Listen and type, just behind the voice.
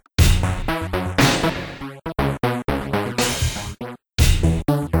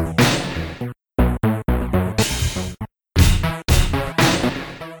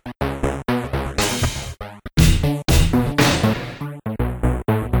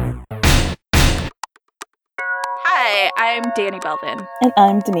I'm Danny Belvin. And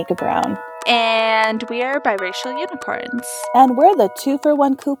I'm Danica Brown. And we are biracial unicorns. And we're the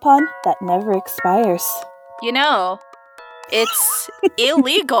 2-for-1 coupon that never expires. You know, it's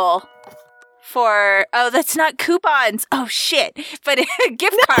illegal for... Oh, that's not coupons. Oh, shit. But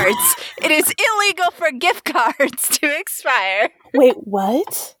gift cards. It is illegal for gift cards to expire. Wait,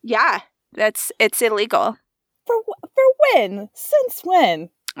 what? Yeah, it's illegal. For when? Since when?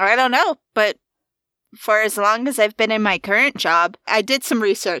 I don't know, but for as long as I've been in my current job, I did some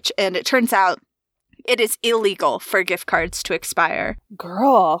research, and it turns out it is illegal for gift cards to expire.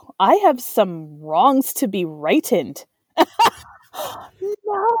 Girl, I have some wrongs to be rightened.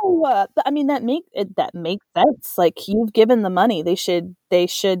 No, I mean that makes sense. Like, you've given the money, they should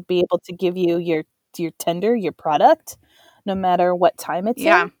be able to give you your tender, your product, no matter what time it's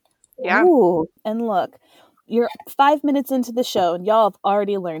in. Yeah. Ooh, and look, you're 5 minutes into the show, and y'all have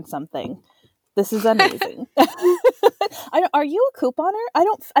already learned something. This is amazing. Are you a couponer?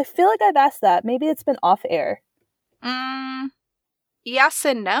 I feel like I've asked that. Maybe it's been off air. Yes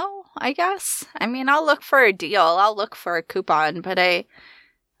and no, I guess. I mean, I'll look for a deal. I'll look for a coupon, but I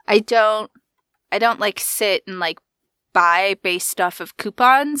don't like sit and like buy based off of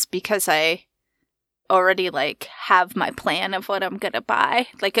coupons because I already like have my plan of what I'm going to buy.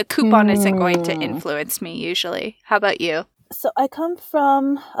 Like, a coupon isn't going to influence me usually. How about you? So I come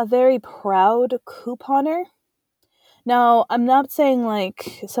from a very proud couponer. Now, I'm not saying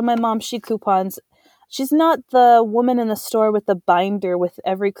like, so my mom, she coupons. She's not the woman in the store with the binder with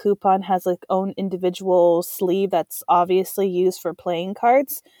every coupon has like own individual sleeve that's obviously used for playing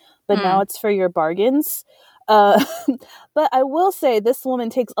cards, but now it's for your bargains. But I will say this woman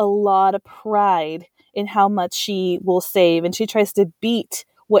takes a lot of pride in how much she will save, and she tries to beat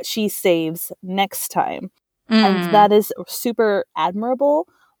what she saves next time. And that is super admirable,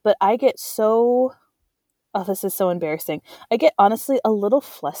 but I get so... Oh, this is so embarrassing. I get honestly a little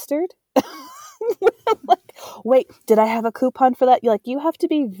flustered. Like, wait, did I have a coupon for that? Like, you have to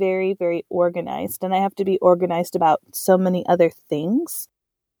be very, very organized, and I have to be organized about so many other things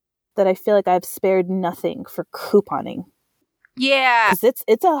that I feel like I've spared nothing for couponing. Yeah. 'Cause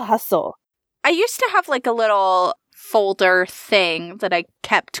it's a hustle. I used to have like a little folder thing that I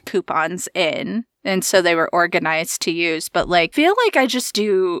kept coupons in, and so they were organized to use, but like, feel like I just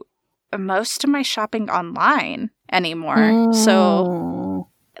do most of my shopping online anymore. So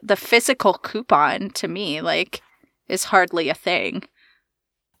the physical coupon to me like is hardly a thing.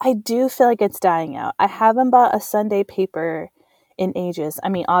 I do feel like it's dying out. I haven't bought a Sunday paper in ages. I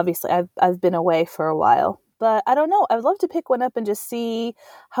mean, obviously I've been away for a while, but I don't know. I would love to pick one up and just see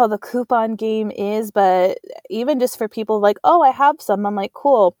how the coupon game is. But even just for people like, oh, I have some, I'm like,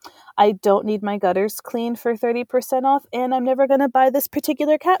 cool. I don't need my gutters cleaned for 30% off, and I'm never gonna buy this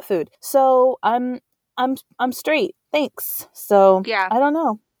particular cat food. So I'm straight. Thanks. So Yeah. I don't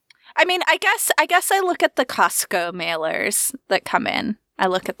know. I mean, I guess I look at the Costco mailers that come in. I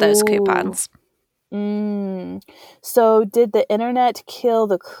look at those coupons. So did the internet kill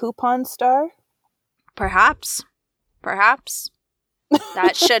the coupon star? Perhaps.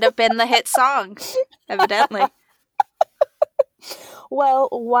 That should have been the hit song, evidently. Well,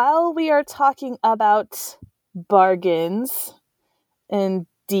 while we are talking about bargains and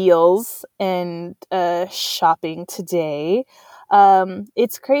deals and shopping today,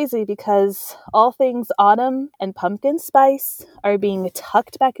 it's crazy because all things autumn and pumpkin spice are being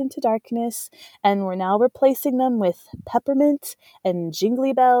tucked back into darkness, and we're now replacing them with peppermint and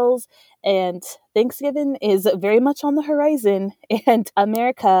jingly bells, and Thanksgiving is very much on the horizon, and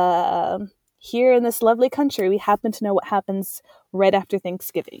America, here in this lovely country, we happen to know what happens right after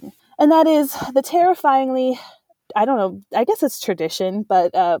Thanksgiving. And that is the terrifyingly, I don't know, I guess it's tradition,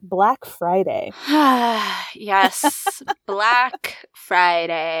 but Black Friday. Yes, Black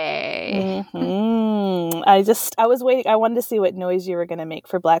Friday. I was waiting. I wanted to see what noise you were going to make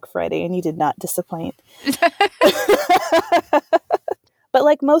for Black Friday, and you did not disappoint. But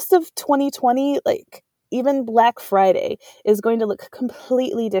like most of 2020, like even Black Friday is going to look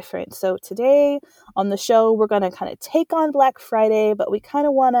completely different. So today on the show, we're going to kind of take on Black Friday, but we kind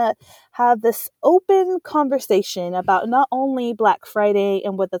of want to have this open conversation about not only Black Friday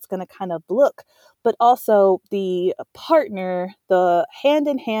and what that's going to kind of look, but also the partner, the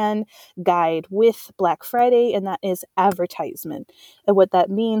hand-in-hand guide with Black Friday, and that is advertisement, and what that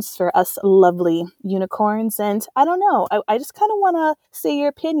means for us lovely unicorns. And I don't know, I just kind of want to see your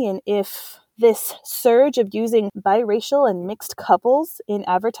opinion if this surge of using biracial and mixed couples in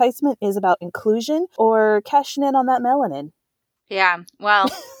advertisement is about inclusion or cashing in on that melanin. Yeah, well,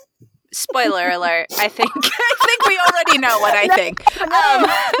 Spoiler alert. I think we already know what I think.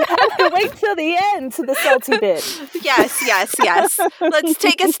 Wait till the end to the salty bit. Yes. Let's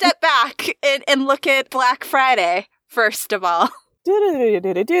take a step back and look at Black Friday, first of all. So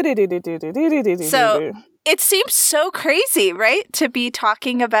it seems so crazy, right? To be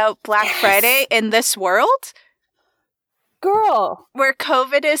talking about Black Friday in this world. Girl. Where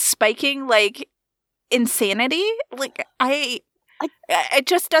COVID is spiking like insanity. Like, it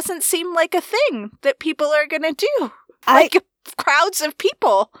just doesn't seem like a thing that people are going to do. Like, crowds of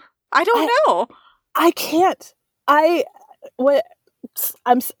people. I don't know. I can't. I'm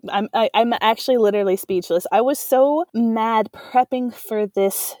actually literally speechless. I was so mad prepping for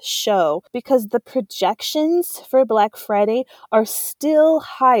this show because the projections for Black Friday are still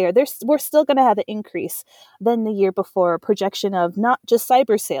higher. We're still going to have an increase than the year before. Projection of not just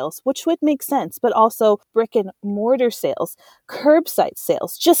cyber sales, which would make sense, but also brick and mortar sales, curbside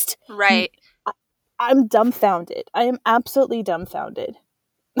sales. Just right. I'm dumbfounded. I am absolutely dumbfounded.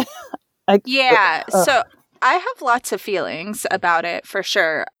 So I have lots of feelings about it, for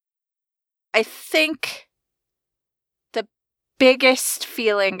sure. I think the biggest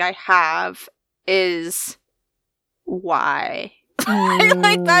feeling I have is why.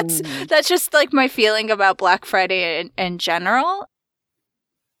 Like, that's just like my feeling about Black Friday in general.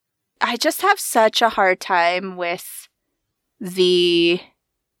 I just have such a hard time with the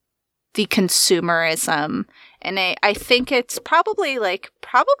consumerism. And I think it's probably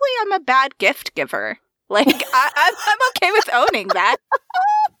I'm a bad gift giver. Like, I'm okay with owning that.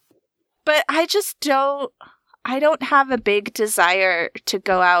 But I don't have a big desire to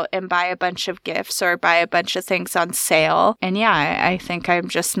go out and buy a bunch of gifts or buy a bunch of things on sale. And yeah, I think I'm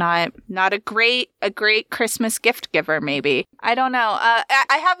just not a great Christmas gift giver, maybe. I don't know. I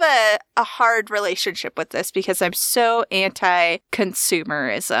have a hard relationship with this because I'm so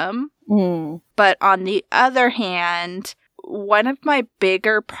anti-consumerism. But on the other hand, one of my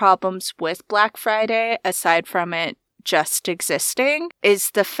bigger problems with Black Friday, aside from it just existing,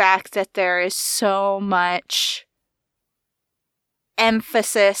 is the fact that there is so much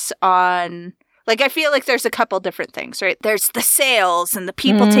emphasis on, like, I feel like there's a couple different things, right? There's the sales and the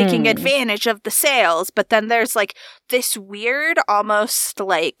people taking advantage of the sales, but then there's like this weird, almost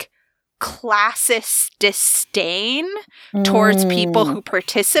like classist disdain towards people who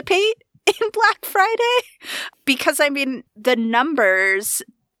participate in Black Friday. Because, I mean, the numbers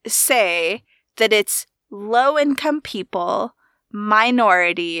say that it's low-income people,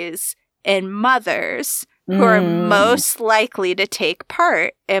 minorities, and mothers who are most likely to take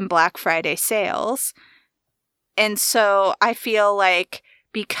part in Black Friday sales. And so I feel like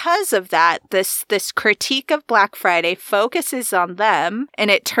because of that, this critique of Black Friday focuses on them, and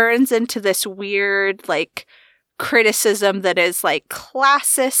it turns into this weird, like, criticism that is like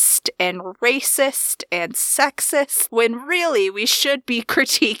classist and racist and sexist, when really we should be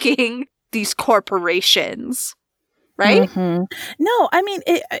critiquing these corporations, right? No, I mean,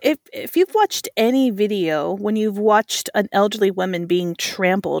 if you've watched any video when you've watched an elderly woman being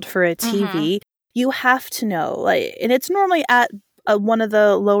trampled for a TV, you have to know, like, and it's normally at one of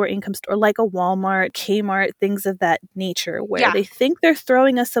the lower income stores, like a Walmart, Kmart, things of that nature, where they think they're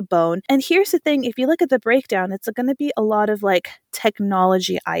throwing us a bone. And here's the thing, if you look at the breakdown, it's going to be a lot of like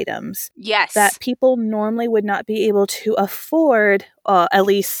technology items that people normally would not be able to afford, at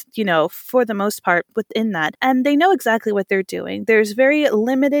least, you know, for the most part within that. And they know exactly what they're doing. There's very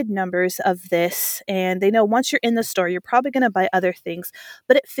limited numbers of this, and they know once you're in the store, you're probably going to buy other things.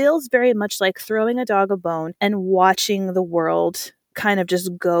 But it feels very much like throwing a dog a bone and watching the world kind of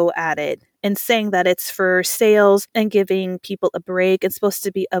just go at it and saying that it's for sales and giving people a break. It's supposed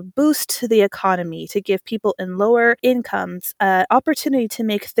to be a boost to the economy, to give people in lower incomes an opportunity to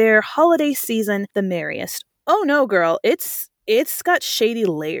make their holiday season the merriest. Oh no, girl, it's got shady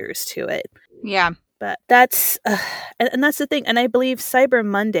layers to it. Yeah. But that's and that's the thing. And I believe Cyber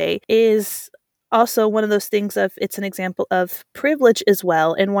Monday is also one of those things of, it's an example of privilege as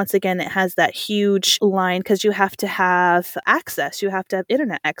well. And once again, it has that huge line because you have to have access. You have to have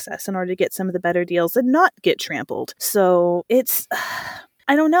internet access in order to get some of the better deals and not get trampled. So it's,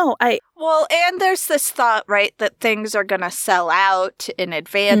 I don't know. Well, and there's this thought, right, that things are going to sell out in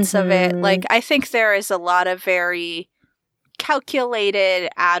advance of it. Like, I think there is a lot of very calculated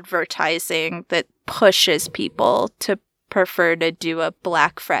advertising that pushes people to prefer to do a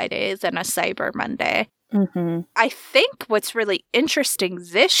Black Friday than a Cyber Monday. I think what's really interesting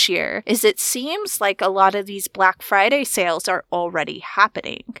this year is it seems like a lot of these Black Friday sales are already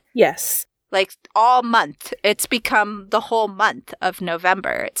happening. Yes. Like all month. It's become the whole month of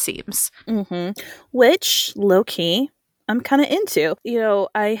November, it seems. Which, low-key, I'm kind of into.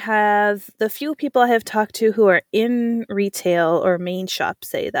 I have the few people I have talked to who are in retail or main shop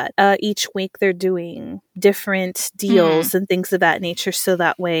say that each week they're doing different deals and things of that nature. So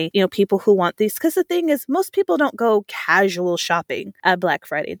that way, people who want these, because the thing is, most people don't go casual shopping at Black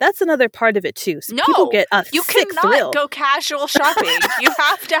Friday. That's another part of it too. So no, people get a you sick cannot thrill. go casual shopping. You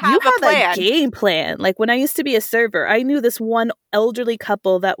have to have You a plan. A game plan. Like when I used to be a server, I knew this one elderly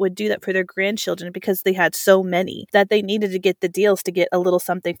couple that would do that for their grandchildren because they had so many that they needed to get the deals to get a little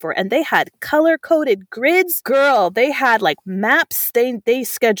something for. And they had color-coded grids. Girl, they had like maps. They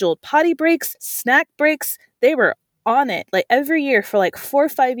scheduled potty breaks, snack breaks. They were on it. Like every year for like 4 or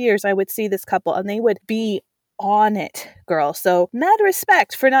 5 years, I would see this couple and they would be on it, girl. So mad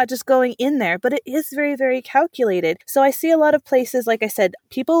respect for not just going in there, but it is very, very calculated. So I see a lot of places, like I said,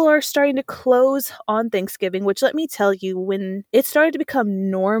 people are starting to close on Thanksgiving, which let me tell you, when it started to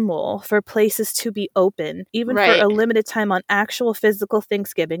become normal for places to be open, even for a limited time on actual physical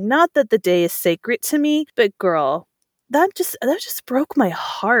Thanksgiving, not that the day is sacred to me, but girl, that just broke my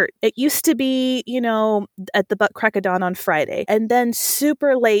heart. It used to be, at the butt crack of dawn on Friday, and then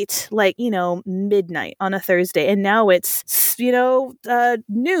super late, like, midnight on a Thursday. And now it's,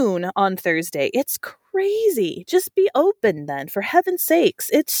 noon on Thursday. It's crazy. Just be open then, for heaven's sakes.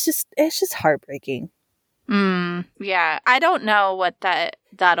 It's just heartbreaking. Yeah. I don't know what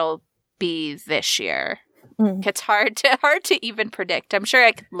that'll be this year. It's hard to even predict. I'm sure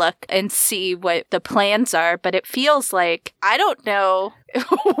I could look and see what the plans are, but it feels like I don't know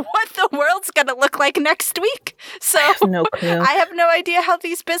what the world's going to look like next week. So I have no clue. I have no idea how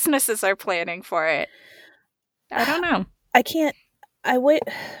these businesses are planning for it. I don't know.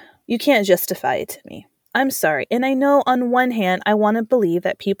 You can't justify it to me. I'm sorry. And I know on one hand, I want to believe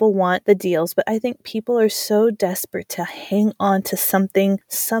that people want the deals, but I think people are so desperate to hang on to something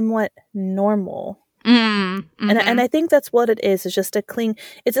somewhat normal. And I think that's what it is just a cling.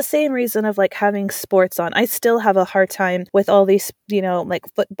 It's the same reason of like having sports on. I still have a hard time with all these, like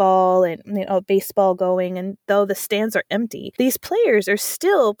football and baseball going, and though the stands are empty, these players are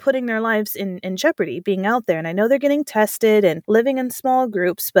still putting their lives in jeopardy being out there. And I know they're getting tested and living in small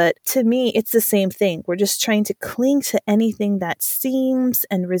groups, but to me, it's the same thing. We're just trying to cling to anything that seems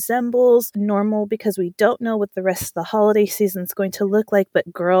and resembles normal because we don't know what the rest of the holiday season is going to look like.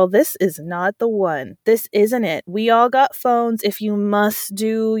 But girl, this is not the one. This isn't it. We all got phones. If you must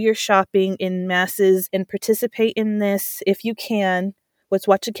do your shopping in masses and participate in this, if you can, with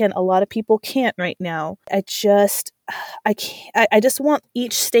what you can, a lot of people can't right now. I just want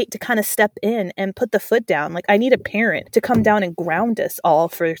each state to kind of step in and put the foot down. Like I need a parent to come down and ground us all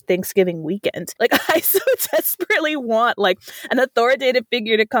for Thanksgiving weekend. Like I so desperately want like an authoritative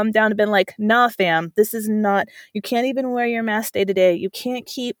figure to come down and be like, nah, fam, this is not, you can't even wear your mask day to day. You can't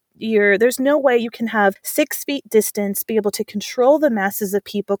keep there's no way you can have 6 feet distance, be able to control the masses of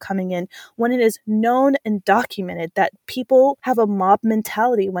people coming in when it is known and documented that people have a mob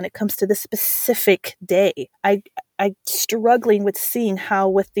mentality when it comes to this specific day. I'm struggling with seeing how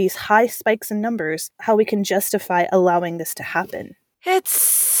with these high spikes in numbers, how we can justify allowing this to happen.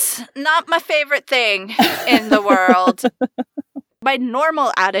 It's not my favorite thing in the world. My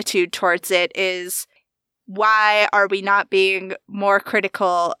normal attitude towards it is, why are we not being more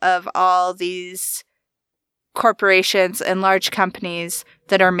critical of all these corporations and large companies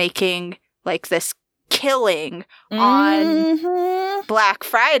that are making like this killing on Black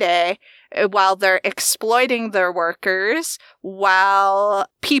Friday while they're exploiting their workers, while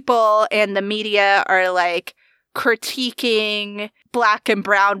people and the media are like critiquing Black and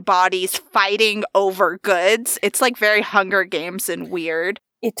brown bodies fighting over goods? It's like very Hunger Games and weird.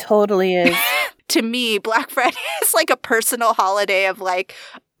 It totally is. To me, Black Friday is like a personal holiday of like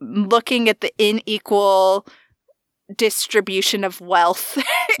looking at the unequal distribution of wealth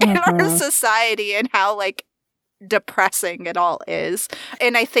in our society and how like depressing it all is.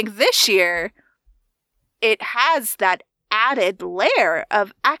 And I think this year it has that added layer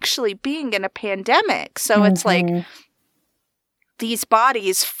of actually being in a pandemic. So it's like these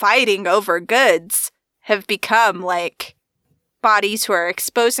bodies fighting over goods have become like bodies who are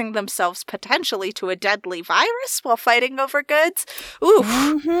exposing themselves potentially to a deadly virus while fighting over goods.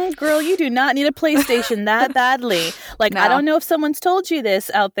 Ooh, girl, you do not need a PlayStation that badly. Like, no. I don't know if someone's told you this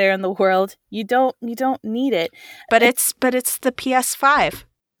out there in the world. You don't need it. But it's the PS5.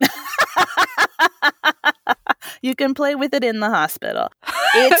 You can play with it in the hospital.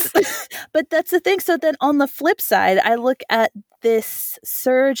 But that's the thing. So then on the flip side, I look at this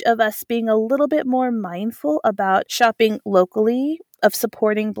surge of us being a little bit more mindful about shopping locally of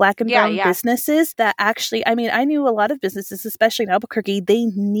supporting Black and brown Yeah. businesses that actually, I mean, I knew a lot of businesses, especially in Albuquerque, they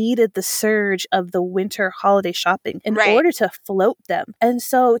needed the surge of the winter holiday shopping in order to float them. And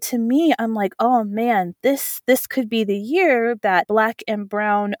so to me, I'm like, oh man, this could be the year that Black and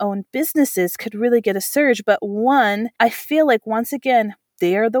brown owned businesses could really get a surge. But one, I feel like once again,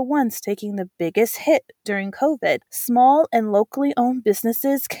 they are the ones taking the biggest hit during COVID. Small and locally owned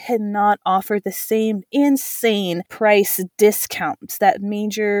businesses cannot offer the same insane price discounts that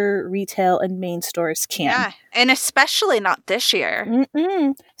major retail and main stores can. Yeah, and especially not this year.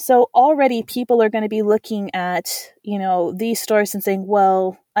 So already people are going to be looking at, these stores and saying,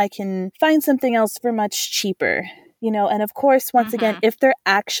 well, I can find something else for much cheaper. And of course, once again, if they're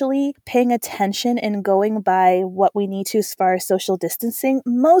actually paying attention and going by what we need to as far as social distancing,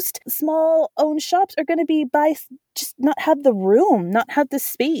 most small owned shops are going to be just not have the room, not have the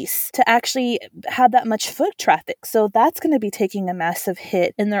space to actually have that much foot traffic. So that's going to be taking a massive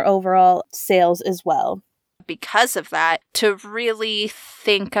hit in their overall sales as well. Because of that, to really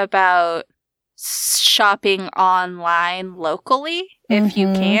think about shopping online locally if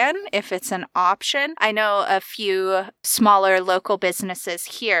you can, if it's an option. I know a few smaller local businesses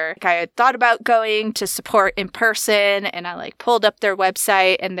here. I had thought about going to support in person, and I pulled up their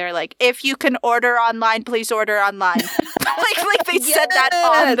website, and they're like, if you can order online, please order online. like they said that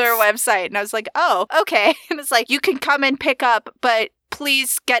on their website, and I was like, oh, okay. And it's like, you can come and pick up, but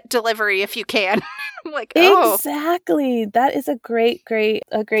please get delivery if you can. I'm like, oh. Exactly. That is a great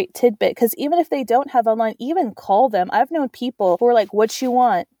tidbit. Because even if they don't have online, even call them. I've known people who are like, what you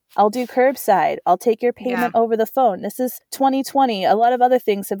want? I'll do curbside. I'll take your payment over the phone. This is 2020. A lot of other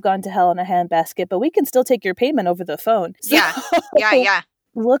things have gone to hell in a handbasket, but we can still take your payment over the phone. So, yeah.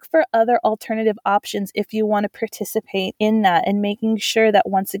 Look for other alternative options if you want to participate in that, and making sure that,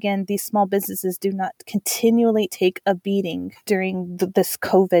 once again, these small businesses do not continually take a beating during this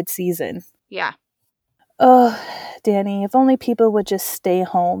COVID season. Yeah. Oh, Danny, if only people would just stay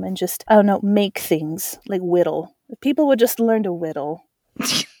home and just, make things, like whittle. If people would just learn to whittle.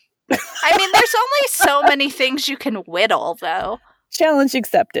 I mean, there's only so many things you can whittle, though. Challenge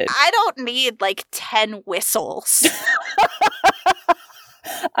accepted. I don't need 10 whistles.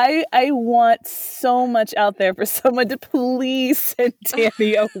 I want so much out there for someone to please send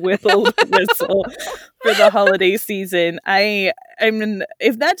Danny a whittled whistle for the holiday season. I mean,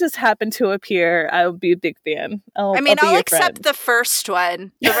 if that just happened to appear, I would be a big fan. I'll accept the first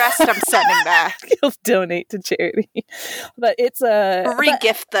one. The rest I'm sending back. You'll donate to charity. But it's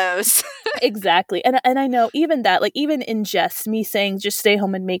regift those. Exactly. And I know even that, even in jest, me saying just stay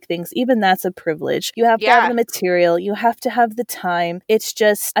home and make things, even that's a privilege. You have to have the material. You have to have the time. It's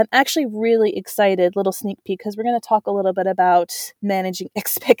just, I'm actually really excited, little sneak peek, because we're going to talk a little bit about managing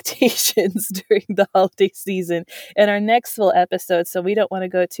expectations during the holiday season in our next full episode. So we don't want to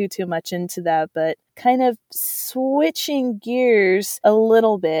go too much into that, but kind of switching gears a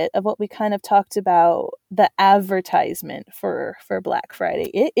little bit of what we kind of talked about, the advertisement for Black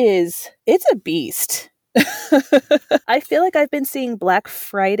Friday. It's a beast. I feel like I've been seeing Black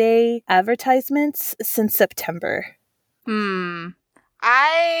Friday advertisements since September.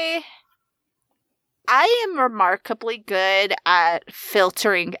 I am remarkably good at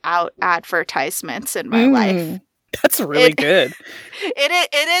filtering out advertisements in my life. That's really good.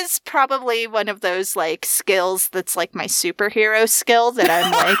 It is probably one of those skills that's my superhero skill that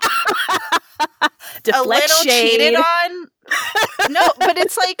I'm a little cheated on. No, but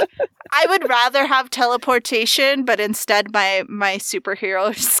it's I would rather have teleportation, but instead my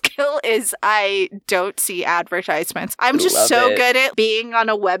superhero skill is I don't see advertisements. I'm just good at being on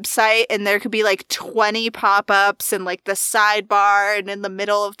a website, and there could be 20 pop-ups and the sidebar and in the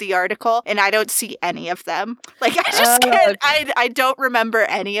middle of the article, and I don't see any of them. I just can't. Okay. I don't remember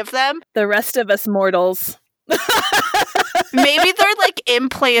any of them. The rest of us mortals. Maybe they're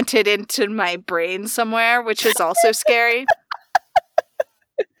implanted into my brain somewhere, which is also scary.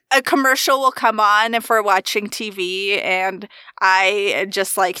 A commercial will come on if we're watching TV, and I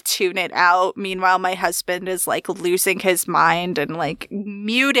just tune it out. Meanwhile, my husband is losing his mind and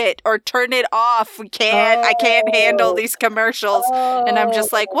mute it or turn it off. I can't handle these commercials. And I'm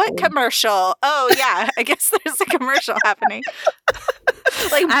just what commercial? Oh yeah, I guess there's a commercial happening.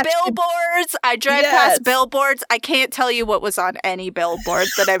 Billboards. I drive past billboards. I can't tell you what was on any billboard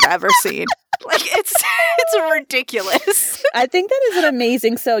that I've ever seen. It's ridiculous. I think that is an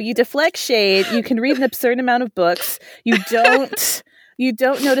amazing. So you deflect shade. You can read an absurd amount of books. You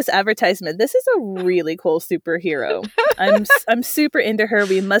don't notice advertisement. This is a really cool superhero. I'm super into her.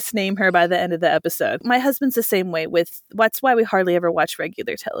 We must name her by the end of the episode. My husband's the same way. That's why we hardly ever watch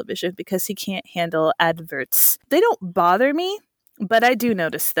regular television, because he can't handle adverts. They don't bother me, but I do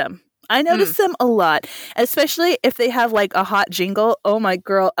notice them. I notice them a lot, especially if they have like a hot jingle. Oh my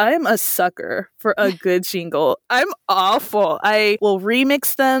girl, I'm a sucker for a good jingle. I'm awful. I will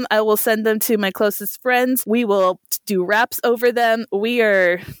remix them. I will send them to my closest friends. We will do raps over them.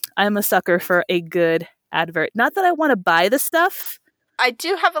 I'm a sucker for a good advert. Not that I want to buy the stuff. I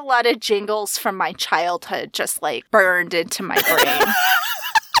do have a lot of jingles from my childhood just like burned into my brain.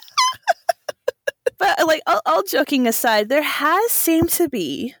 But like all joking aside, there has seemed to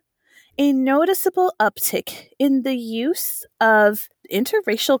be a noticeable uptick in the use of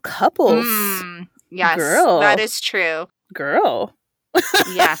interracial couples. Yes, girl. That is true. Girl.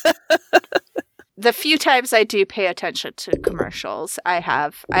 Yeah. The few times I do pay attention to commercials, I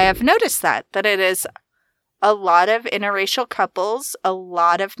have noticed that it is a lot of interracial couples, a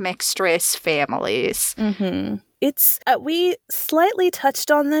lot of mixed race families. Mm-hmm. It's we slightly touched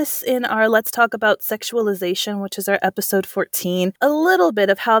on this in our Let's Talk About Sexualization, which is our episode 14, a little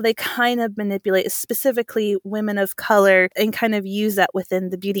bit of how they kind of manipulate specifically women of color and kind of use that within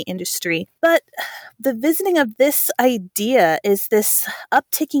the beauty industry. But the visiting of this idea is this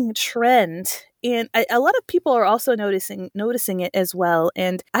upticking trend, and a lot of people are also noticing it as well.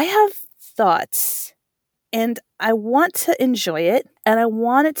 And I have thoughts, and I want to enjoy it, and I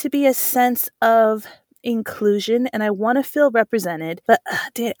want it to be a sense of inclusion, and I want to feel represented, but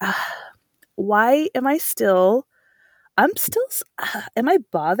why am I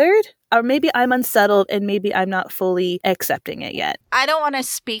bothered? Or maybe I'm unsettled and maybe I'm not fully accepting it yet. I don't want to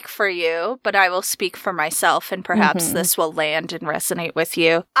speak for you, but I will speak for myself, and perhaps this will land and resonate with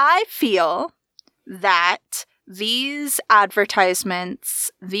you. I feel that these advertisements,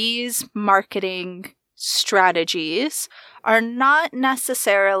 these marketing strategies are not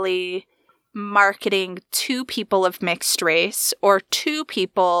necessarily marketing to people of mixed race or to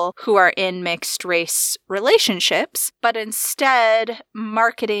people who are in mixed race relationships, but instead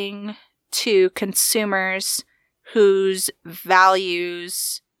marketing to consumers whose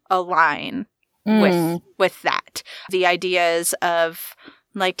values align with that. The ideas of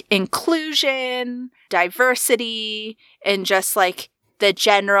like inclusion, diversity, and just like the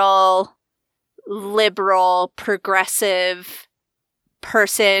general liberal, progressive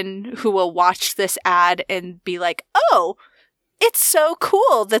person who will watch this ad and be like, oh, it's so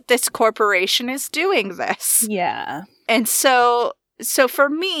cool that this corporation is doing this. Yeah. And so for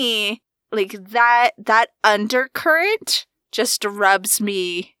me, like that undercurrent just rubs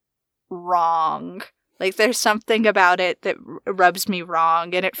me wrong. Like there's something about it that rubs me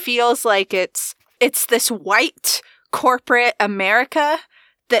wrong, and it feels like it's this white corporate America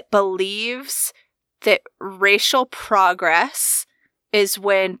that believes that racial progress is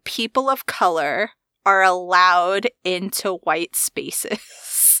when people of color are allowed into white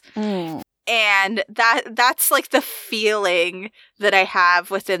spaces. And that's like the feeling that I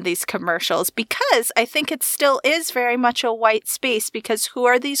have within these commercials, because I think it still is very much a white space, because who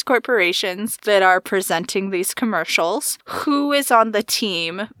are these corporations that are presenting these commercials? Who is on the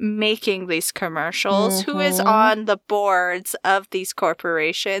team making these commercials? Who is on the boards of these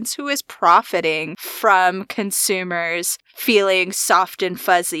corporations? Who is profiting from consumers feeling soft and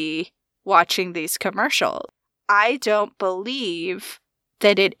fuzzy watching these commercials? I don't believe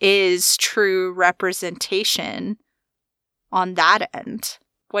that it is true representation on that end.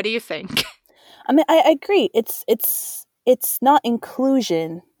 What do you think? I mean, I agree. It's not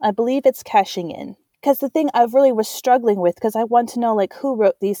inclusion. I believe it's cashing in. Because the thing I really was struggling with, because I want to know like who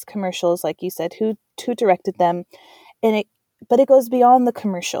wrote these commercials, like you said, who directed them, but it goes beyond the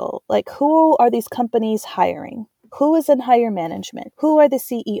commercial. Like, who are these companies hiring? Who is in higher management? Who are the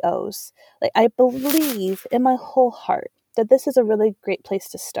CEOs? Like, I believe in my whole heart that this is a really great place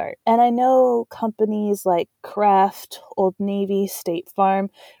to start. And I know companies like Kraft, Old Navy, State Farm,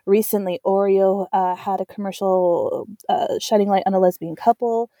 recently Oreo had a commercial shining light on a lesbian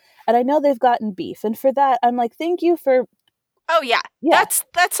couple. And I know they've gotten beef. And for that, I'm like, thank you for... Oh, yeah. That's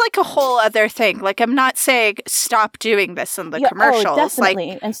like a whole other thing. Like, I'm not saying stop doing this in the commercials. Oh,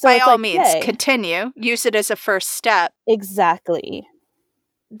 definitely. Like, and so by all means, yay. continue. Use it as a first step. Exactly.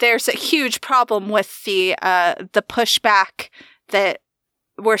 There's a huge problem with the pushback that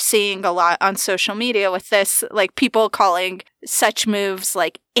we're seeing a lot on social media with this, like people calling such moves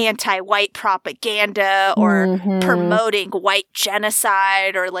like anti-white propaganda or promoting white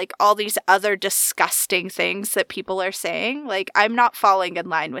genocide or like all these other disgusting things that people are saying. Like, I'm not falling in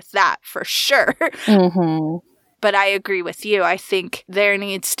line with that for sure. But I agree with you. I think there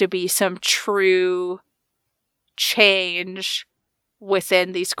needs to be some true change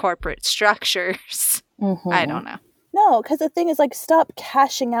within these corporate structures. I don't know. No, because the thing is, like, stop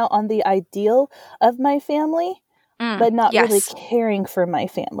cashing out on the ideal of my family. but not really yes. caring for my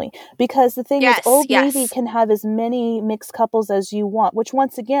family. Because the thing is, Yes, Old yes. Navy can have as many mixed couples as you want, which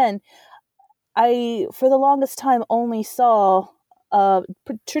once again, I, for the longest time, only saw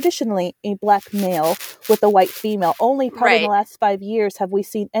traditionally a black male with a white female. Only probably in the Right. last 5 years have we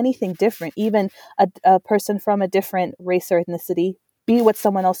seen anything different. Even a person from a different race or ethnicity be with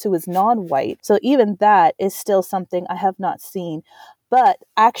someone else who is non-white. So even that is still something I have not seen. But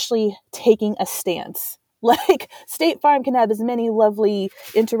actually taking a stance. Like, State Farm can have as many lovely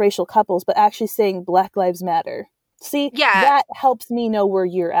interracial couples, but actually saying Black Lives Matter. See, Yeah, that helps me know where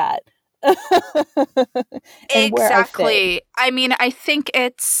you're at. And where I fit. exactly. I mean, I think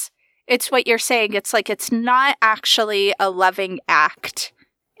it's what you're saying. It's like it's not actually a loving act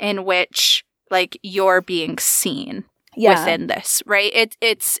in which like you're being seen within this, right?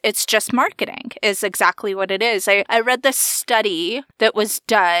 It's just marketing is exactly what it is. I read this study that was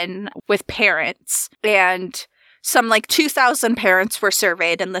done with parents, and some like 2,000 parents were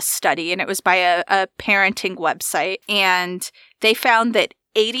surveyed in this study, and it was by a parenting website, and they found that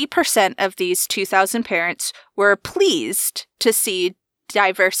 80% of these 2,000 parents were pleased to see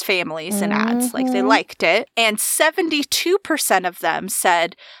diverse families in ads. Like, they liked it. And 72% of them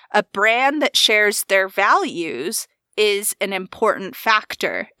said a brand that shares their values is an important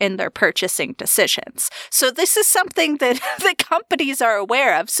factor in their purchasing decisions. So this is something that the companies are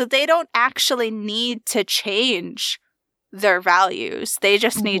aware of. So they don't actually need to change their values. They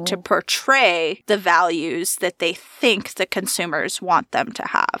just need to portray the values that they think the consumers want them to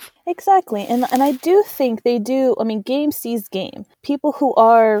have. Exactly. And I do think they do. I mean, game sees game. People who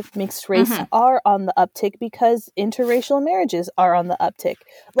are mixed race are on the uptick because interracial marriages are on the uptick.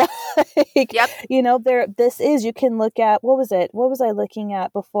 Like, Yep. you know, you can look at, what was it? What was I looking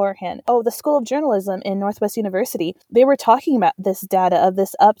at beforehand? Oh, the School of Journalism in Northwest University. They were talking about this data of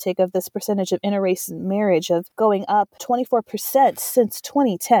this uptick of this percentage of interracial marriage of going up 24% since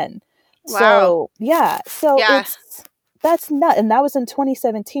 2010. Wow. So, yeah. So Yeah. that's nuts. And that was in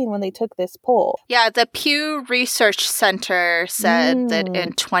 2017 when they took this poll. Yeah, the Pew Research Center said that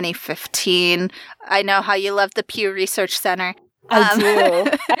in 2015, I know how you love the Pew Research Center. I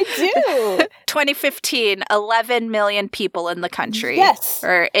do. 2015, 11 million people in the country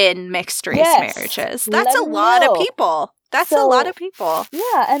are in mixed race marriages. That's a lot of people. That's a lot of people.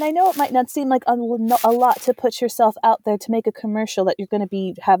 Yeah, and I know it might not seem like a lot to put yourself out there to make a commercial that you're going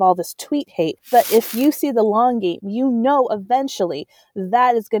to have all this tweet hate. But if you see the long game, you know eventually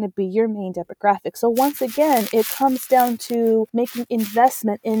that is going to be your main demographic. So once again, it comes down to making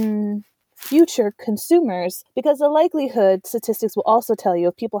investment in future consumers, because the likelihood statistics will also tell you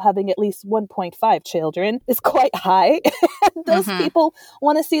of people having at least 1.5 children is quite high. Those people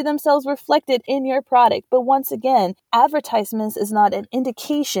want to see themselves reflected in your product. But once again, advertisements is not an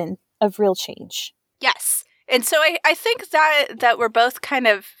indication of real change. Yes. And so I think that we're both kind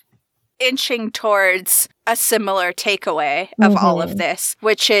of inching towards a similar takeaway of all of this,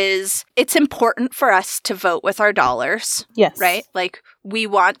 which is it's important for us to vote with our dollars. Yes. Right? Like, we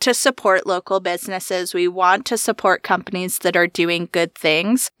want to support local businesses. We want to support companies that are doing good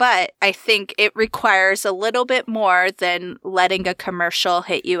things. But I think it requires a little bit more than letting a commercial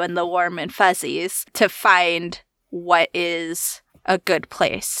hit you in the warm and fuzzies to find what is a good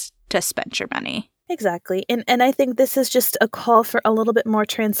place to spend your money. Exactly. And I think this is just a call for a little bit more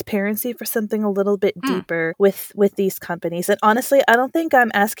transparency, for something a little bit deeper with these companies. And honestly, I don't think I'm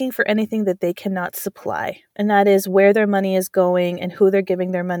asking for anything that they cannot supply. And that is where their money is going and who they're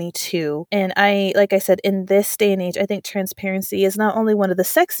giving their money to. And like I said, in this day and age, I think transparency is not only one of the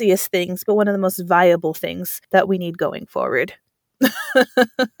sexiest things, but one of the most viable things that we need going forward.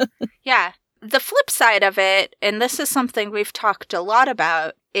 Yeah. The flip side of it, and this is something we've talked a lot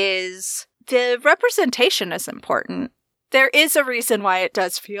about, is the representation is important. There is a reason why it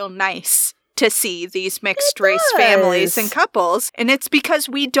does feel nice to see these mixed race families and couples, and it's because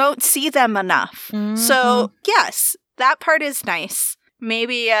we don't see them enough. So, yes, that part is nice.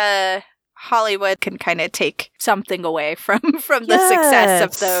 Maybe Hollywood can kind of take something away from the success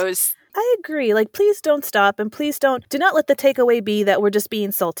of those. I agree. Like, please don't stop, and do not let the takeaway be that we're just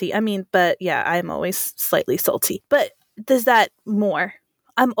being salty. I mean, but yeah, I'm always slightly salty. But there's that more.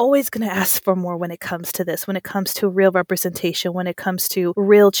 I'm always going to ask for more when it comes to this, when it comes to real representation, when it comes to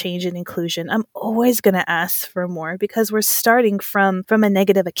real change and inclusion. I'm always going to ask for more because we're starting from a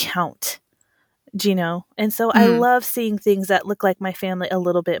negative account. Do you know? And so I love seeing things that look like my family a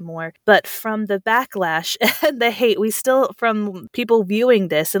little bit more. But from the backlash and the hate, from people viewing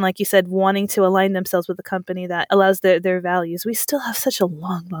this and, like you said, wanting to align themselves with a company that allows their values, we still have such a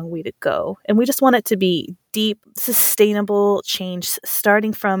long, long way to go. And we just want it to be deep, sustainable change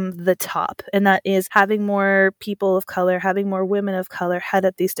starting from the top. And that is having more people of color, having more women of color head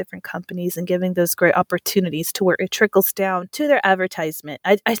up these different companies and giving those great opportunities to where it trickles down to their advertisement.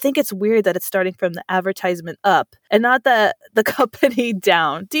 I think it's weird that it's starting from the advertisement up and not the company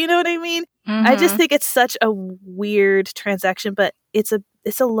down. Do you know what I mean? Mm-hmm. I just think it's such a weird transaction, but it's a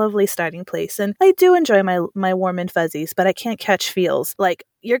lovely starting place. And I do enjoy my warm and fuzzies, but I can't catch feels. Like,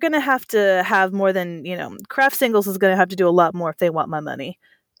 you're going to have more than, Kraft Singles is going to have to do a lot more if they want my money.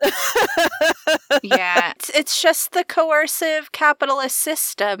 Yeah, it's just the coercive capitalist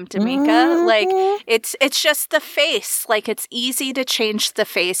system, Tamika. Like, it's just the face. Like, it's easy to change the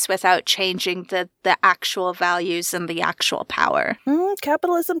face without changing the actual values and the actual power.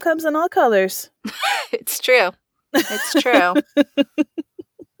 Capitalism comes in all colors. It's true. It's true.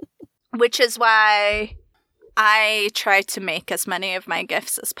 Which is why I try to make as many of my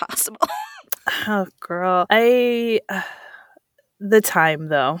gifts as possible. Oh, girl. The time,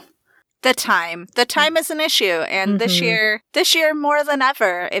 though. The time is an issue, and this year more than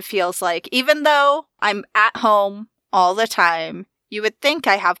ever, it feels like, even though I'm at home all the time, you would think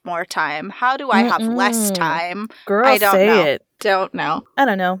I have more time. How do I have less time? Girl, I don't say know. it. Don't know. I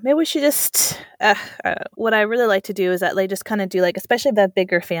don't know. Maybe we should just. What I really like to do is that they just kind of do, like, especially if they have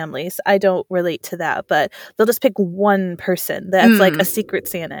bigger families. I don't relate to that, but they'll just pick one person that's like a secret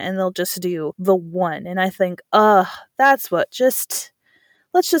Santa, and they'll just do the one. And I think, that's what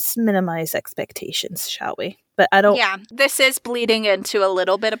let's just minimize expectations, shall we? But I don't. Yeah, this is bleeding into a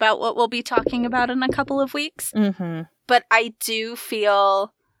little bit about what we'll be talking about in a couple of weeks. Mm-hmm. But I do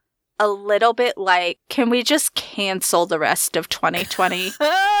feel a little bit like, can we just cancel the rest of 2020?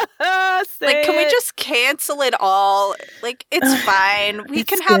 Like, can we just cancel it all? Like, it's fine. We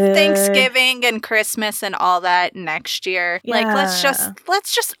can have Thanksgiving and Christmas and all that next year. Yeah. Like,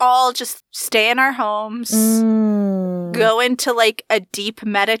 let's just all just stay in our homes, go into like a deep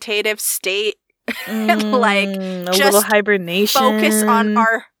meditative state, and like a just little hibernation. Focus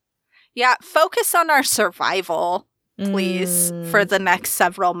on our survival. Please, for the next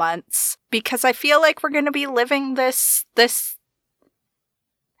several months, because I feel like we're going to be living this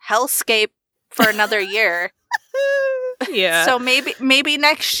hellscape for another year. Yeah. So maybe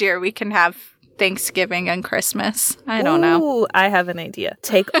next year we can have Thanksgiving and Christmas. I don't know. I have an idea.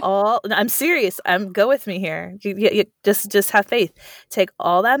 Take all. I'm serious. Go with me here. You just have faith. Take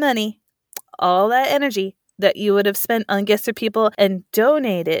all that money, all that energy that you would have spent on gifts for people, and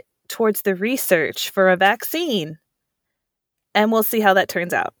donate it towards the research for a vaccine. And we'll see how that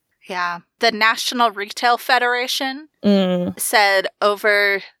turns out. Yeah. The National Retail Federation said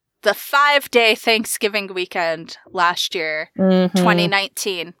over the 5-day Thanksgiving weekend last year,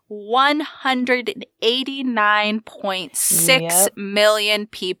 2019, 189.6 million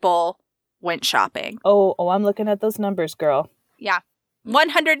people went shopping. Oh, I'm looking at those numbers, girl. Yeah.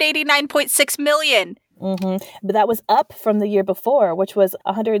 189.6 million. But that was up from the year before, which was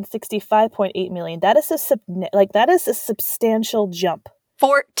 165.8 million. That is a substantial jump.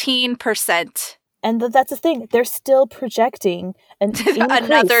 14%. And that's the thing. They're still projecting an increase.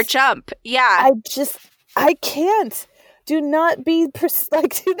 Another jump. Yeah. I can't. Do not be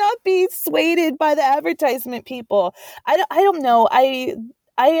swayed by the advertisement, people. I don't know. I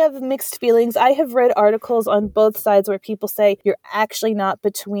have mixed feelings. I have read articles on both sides where people say you're actually not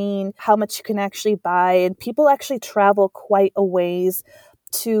between how much you can actually buy, and people actually travel quite a ways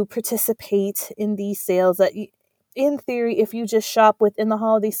to participate in these sales that, in theory, if you just shop within the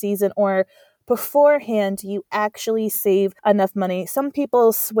holiday season or beforehand, you actually save enough money. Some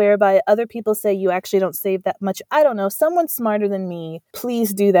people swear by it. Other people say you actually don't save that much. I don't know. Someone smarter than me,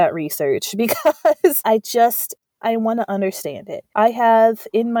 please do that research, because I want to understand it. I have,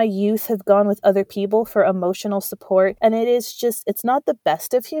 in my youth, have gone with other people for emotional support, and it's not the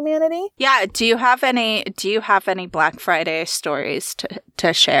best of humanity. Yeah. Do you have any Black Friday stories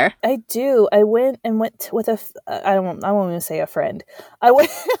to share? I do. I went with I won't even say a friend. I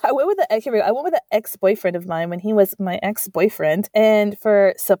went with an ex-boyfriend of mine when he was my ex-boyfriend, and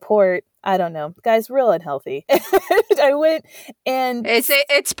for support. I don't know. Guy's real unhealthy. I went and...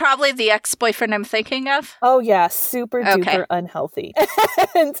 It's probably the ex-boyfriend I'm thinking of? Oh, yeah. Super duper unhealthy.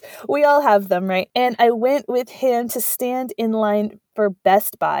 And we all have them, right? And I went with him to stand in line for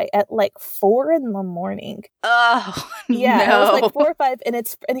Best Buy at like 4 a.m. Oh, yeah, no. It was like 4 or 5. And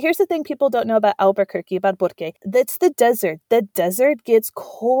here's the thing people don't know about Albuquerque, about Burque. That's the desert. The desert gets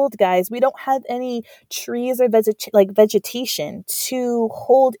cold, guys. We don't have any trees or vegetation to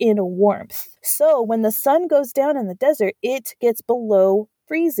hold in warmth. So when the sun goes down in the desert, it gets below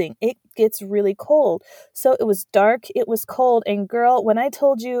freezing. It gets really cold. So it was dark, it was cold. And girl, when I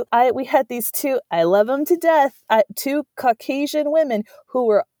told you we had these two, I love them to death, two Caucasian women who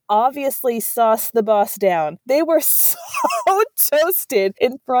were obviously sauce the boss down. They were so toasted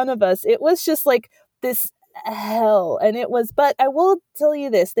in front of us. It was just like this hell. And it was, but I will tell you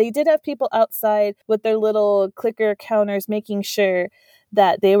this, they did have people outside with their little clicker counters making sure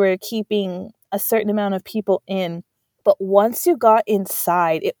that they were keeping a certain amount of people in. But once you got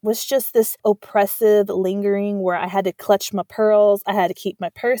inside, it was just this oppressive lingering where I had to clutch my pearls. I had to keep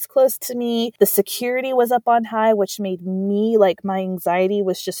my purse close to me. The security was up on high, which made me, like, my anxiety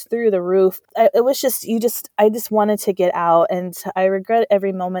was just through the roof. It was just, I just wanted to get out, and I regret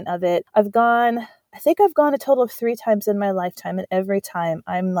every moment of it. I think I've gone a total of 3 times in my lifetime, and every time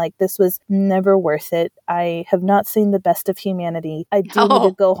I'm like, this was never worth it. I have not seen the best of humanity. I do need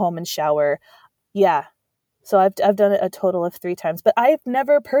to go home and shower. Yeah. So I've done it a total of 3 times, but I've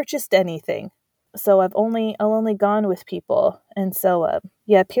never purchased anything. So I've only gone with people. And so,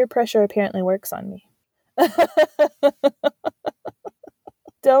 peer pressure apparently works on me.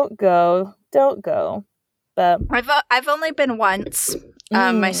 Don't go. But I've only been once.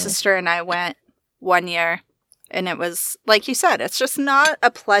 My sister and I went 1 year, and it was, like you said, it's just not a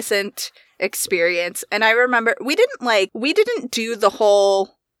pleasant experience. And I remember we didn't do the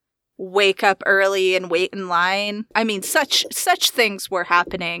whole wake up early and wait in line. I mean, such things were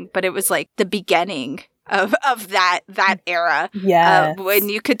happening, but it was like the beginning of that era. Yeah. When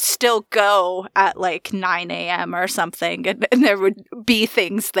you could still go at like 9 a.m. or something, and there would be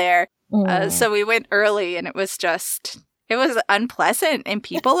things there. So we went early, and it was unpleasant, and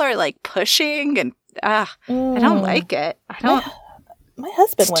people are like pushing, and I don't like it. My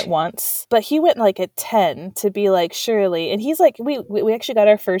husband went once, but he went like at 10 to be like, Shirley. And he's like, we actually got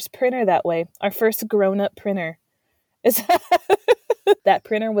our first printer that way. Our first grown-up printer. That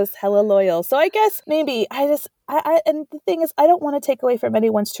printer was hella loyal. So I guess maybe and the thing is, I don't want to take away from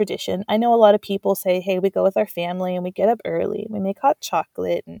anyone's tradition. I know a lot of people say, hey, we go with our family and we get up early and we make hot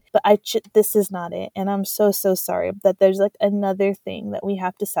chocolate. But this is not it. And I'm so, so sorry that there's like another thing that we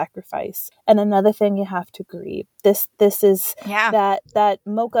have to sacrifice and another thing you have to grieve. This is that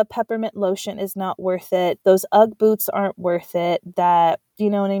mocha peppermint lotion is not worth it. Those Ugg boots aren't worth it. That, you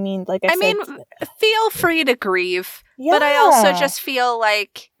know what I mean? Like I said, feel free to grieve. Yeah. But I also just feel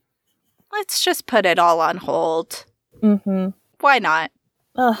like, let's just put it all on hold. Mm-hmm. Why not?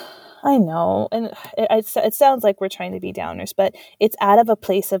 I know. And it sounds like we're trying to be downers, but it's out of a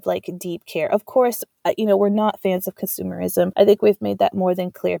place of like deep care. Of course, we're not fans of consumerism. I think we've made that more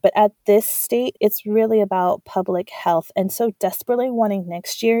than clear. But at this state, it's really about public health, and so desperately wanting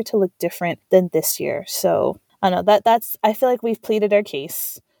next year to look different than this year. So I don't know, I feel like we've pleaded our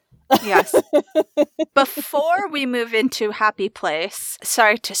case. Yes. Before we move into Happy Place,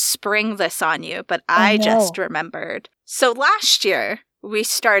 sorry to spring this on you, but I just remembered. So last year, we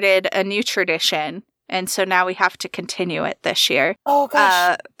started a new tradition, and so now we have to continue it this year. Oh,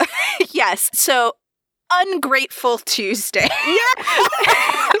 gosh. Yes. So, Ungrateful Tuesday. Yeah.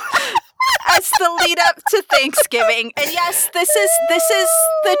 As the lead up to Thanksgiving. And yes, this is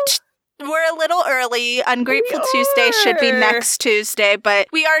we're a little early. Ungrateful Tuesday should be next Tuesday, but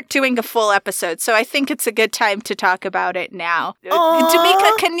we aren't doing a full episode, so I think it's a good time to talk about it now.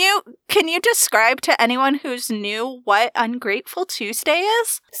 Damika, can you describe to anyone who's new what Ungrateful Tuesday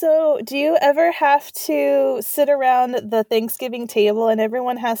is? So, do you ever have to sit around the Thanksgiving table and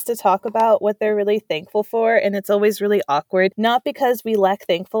everyone has to talk about what they're really thankful for, and it's always really awkward? Not because we lack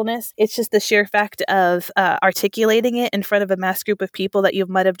thankfulness, it's just the sheer fact of articulating it in front of a mass group of people that you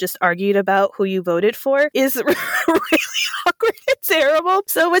might have just argued about who you voted for is really awkward and terrible.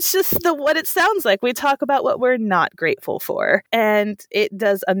 So it's just what it sounds like. We talk about what we're not grateful for, and it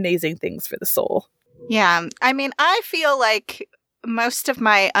does amazing things for the soul. Yeah. I mean, I feel like most of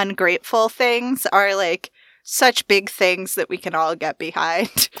my ungrateful things are like such big things that we can all get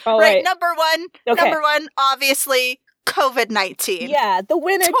behind. Oh, right. Number one, obviously, COVID-19. Yeah, the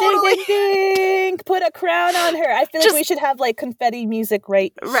winner. Totally. Ding, ding, ding. Put a crown on her. I feel like we should have like confetti music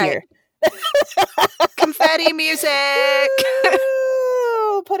right here. Confetti music.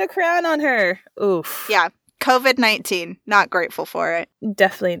 Ooh, put a crown on her. Oof. Yeah. COVID-19. Not grateful for it.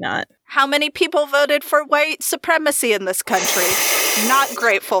 Definitely not. How many people voted for white supremacy in this country? Not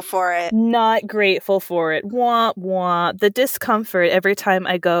grateful for it. Not grateful for it. Wah, wah. The discomfort every time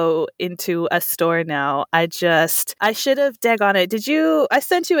I go into a store now. I should have daggone it. I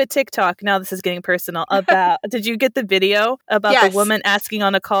sent you a TikTok. Now this is getting personal. Did you get the video about the woman asking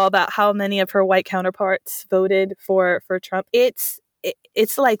on a call about how many of her white counterparts voted for Trump? It's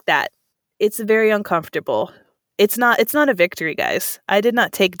like that. It's very uncomfortable. It's not a victory, guys. I did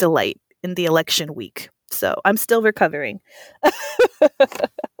not take delight in the election week. So I'm still recovering.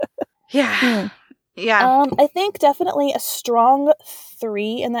 Yeah. Yeah. I think definitely a strong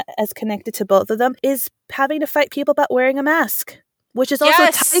 3, and that as connected to both of them, is having to fight people about wearing a mask, which is also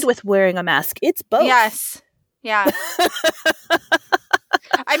tied with wearing a mask. It's both. Yes. Yeah.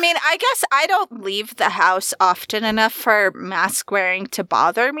 I mean, I guess I don't leave the house often enough for mask wearing to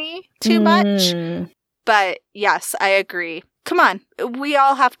bother me too much. But yes, I agree. Come on. We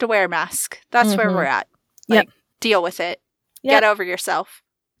all have to wear a mask. That's where we're at. Like, deal with it. Get over yourself.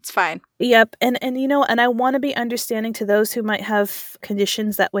 It's fine. Yep. And I want to be understanding to those who might have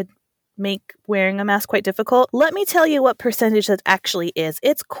conditions that would make wearing a mask quite difficult. Let me tell you what percentage that actually is.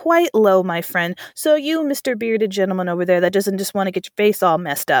 It's quite low, my friend. So you, Mr. Bearded gentleman over there that doesn't just want to get your face all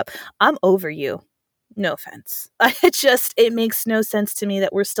messed up, I'm over you. No offense. It makes no sense to me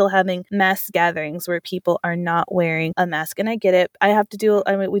that we're still having mass gatherings where people are not wearing a mask. And I get it. I do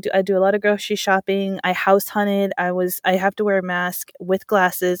a lot of grocery shopping. I house hunted. I have to wear a mask with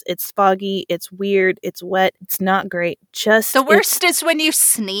glasses. It's foggy. It's weird. It's wet. It's not great. The worst is when you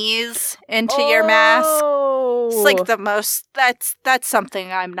sneeze into your mask. It's like the most, that's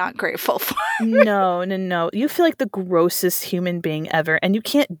something I'm not grateful for. No. You feel like the grossest human being ever, and you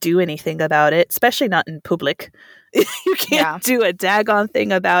can't do anything about it, especially not in public. You can't do a daggone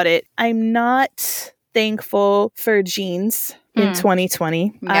thing about it. I'm not thankful for jeans in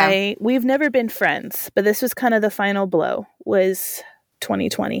 2020. Yeah. We've never been friends, but this was kind of the final blow, was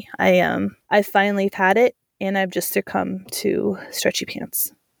 2020. I finally had it, and I've just succumbed to stretchy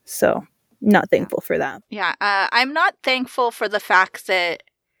pants. So not thankful for that. Yeah. I'm not thankful for the fact that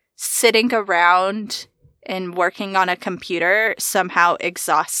sitting around and working on a computer somehow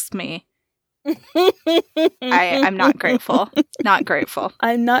exhausts me. I'm not grateful. Not grateful.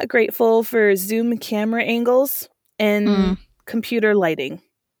 I'm not grateful for Zoom camera angles and computer lighting.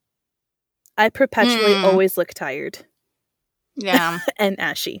 I perpetually always look tired. Yeah. And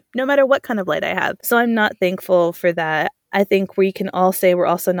ashy, no matter what kind of light I have. So I'm not thankful for that. I think we can all say we're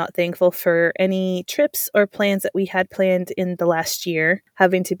also not thankful for any trips or plans that we had planned in the last year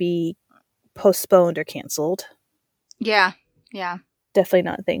having to be postponed or canceled. Yeah. Yeah. Definitely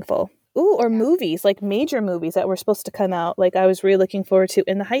not thankful. Ooh, or movies, like major movies that were supposed to come out. Like I was really looking forward to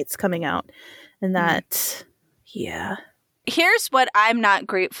In the Heights coming out. And that, yeah. Here's what I'm not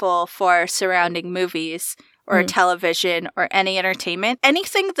grateful for surrounding movies or television or any entertainment.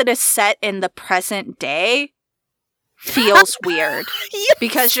 Anything that is set in the present day feels weird. Yes.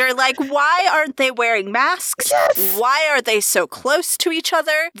 Because you're like, why aren't they wearing masks? Yes. Why are they so close to each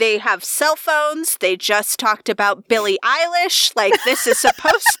other? They have cell phones. They just talked about Billie Eilish. Like, this is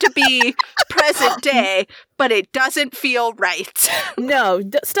supposed to be present day, but it doesn't feel right. No,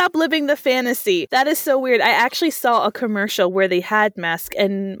 stop living the fantasy. That is so weird. I actually saw a commercial where they had masks,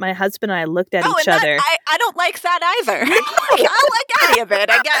 and my husband and I looked at each other. I don't like that either. I don't like any of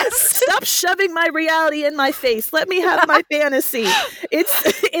it, I guess. Stop shoving my reality in my face. Let me have my fantasy.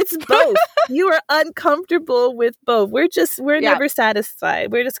 It's both. You are uncomfortable with both. We're never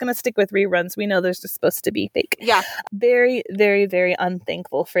satisfied. We're just going to stick with reruns. We know they're just supposed to be fake. Yeah. Very, very, very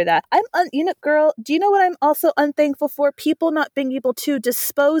unthankful for that. Girl, do you know what I'm also unthankful for? People not being able to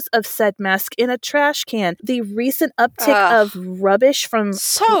dispose of said mask in a trash can. The recent uptick of rubbish from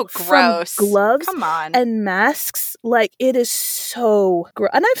gross gloves Come on. and masks, like it is so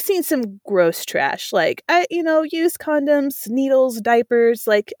gross. And I've seen some gross trash, like used condoms, needles, diapers.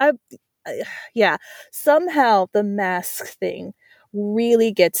 Like yeah. Somehow the mask thing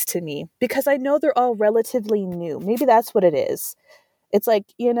really gets to me because I know they're all relatively new. Maybe that's what it is. It's like,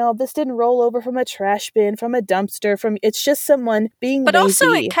 this didn't roll over from a trash bin, from a dumpster, it's just someone being But lazy.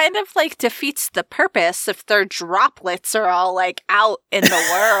 Also it kind of like defeats the purpose if their droplets are all like out in the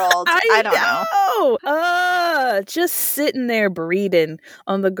world. I don't know. Just sitting there breathing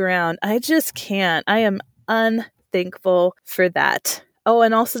on the ground. I just can't. I am unthankful for that. Oh,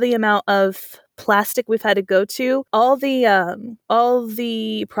 and also the amount of plastic we've had to go to, all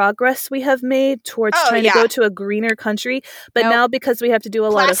the progress we have made towards trying to go to a greener country, but now because we have to do a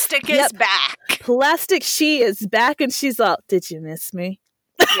lot of plastic is back. Plastic, she is back, and she's all, did you miss me?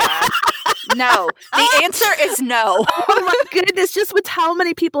 Yeah. No. The answer is no. Oh my goodness, just with how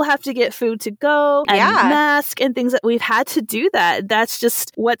many people have to get food to go and mask and things that we've had to do that. That's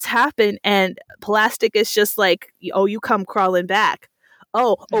just what's happened. And plastic is just like, oh, you come crawling back.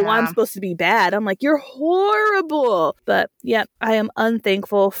 I'm supposed to be bad. I'm like, you're horrible. But yeah, I am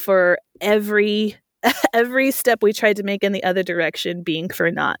unthankful for every step we tried to make in the other direction being for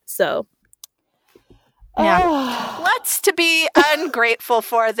naught. So Yeah. Oh. Lots to be ungrateful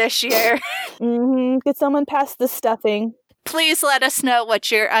for this year. Could someone pass the stuffing? Please let us know what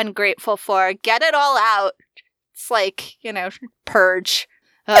you're ungrateful for. Get it all out. It's like, purge.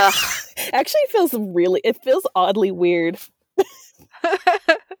 Ugh. Actually, it feels oddly weird.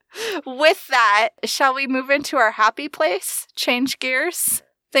 With that, shall we move into our happy place? Change gears?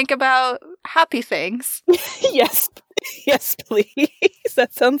 Think about happy things. Yes, please.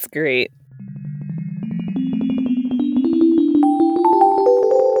 That sounds great.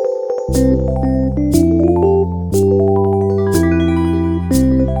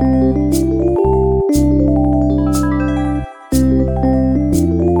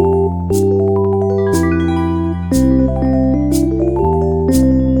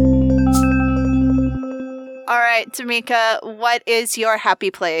 All right, Tamika, what is your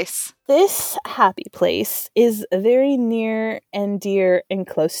happy place? This happy place is very near and dear and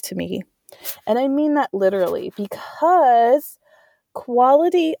close to me. And I mean that literally, because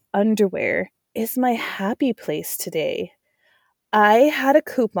quality underwear is my happy place today. I had a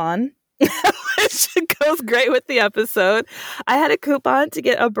coupon, which goes great with the episode. I had a coupon to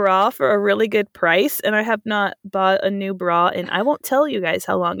get a bra for a really good price, and I have not bought a new bra, and I won't tell you guys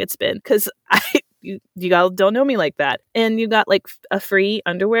how long it's been, because you all don't know me like that. And you got like a free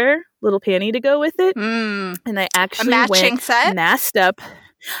underwear, little panty to go with it. And I actually went masked up.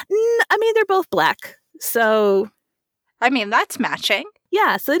 I mean, they're both black. So. I mean, that's matching.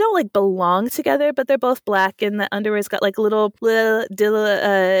 Yeah, so they don't like belong together, but they're both black, and the underwear's got like little Dia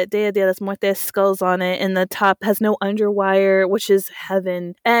de las Muertes skulls on it, and the top has no underwire, which is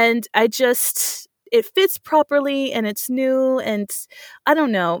heaven. And it fits properly, and it's new, and I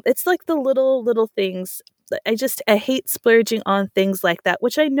don't know. It's like the little things. I hate splurging on things like that,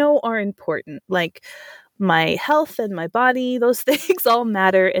 which I know are important. Like my health and my body, those things all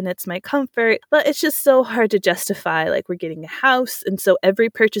matter, and it's my comfort. But it's just so hard to justify. Like, we're getting a house, and so every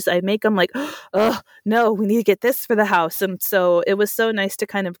purchase I make, I'm like, oh, no, we need to get this for the house. And so it was so nice to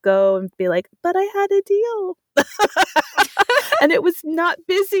kind of go and be like, but I had a deal. And it was not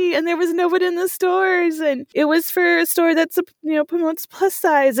busy, and there was nobody in the stores, and it was for a store that's promotes plus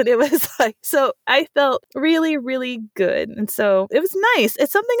size, and it was like, so I felt really, really good. And so it was nice.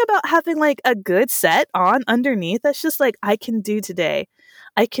 It's something about having like a good set on underneath that's just like, I can do today.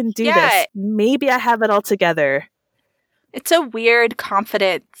 I can do this. Maybe I have it all together. It's a weird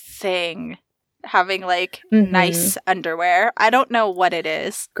confident thing, having like nice underwear. I don't know what it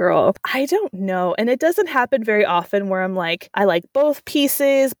is. Girl, I don't know. And it doesn't happen very often where I'm like, I like both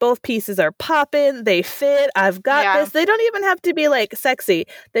pieces. Both pieces are popping. They fit. I've got this. They don't even have to be like sexy.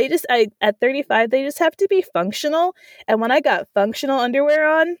 At 35, they just have to be functional. And when I got functional underwear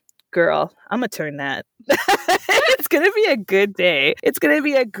on, girl, I'm gonna turn that. It's gonna be a good day. It's gonna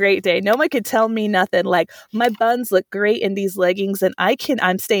be a great day. No one can tell me nothing. Like, my buns look great in these leggings, and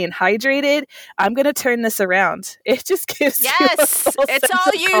I'm staying hydrated. I'm gonna turn this around. It just gives it's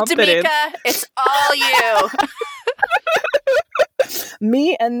all you, Tamika. It's all you.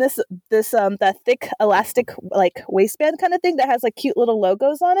 Me and this that thick elastic like waistband kind of thing that has like cute little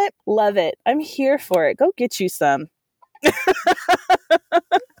logos on it. Love it. I'm here for it. Go get you some.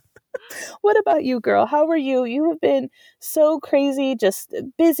 What about you, girl? How are you? You have been so crazy, just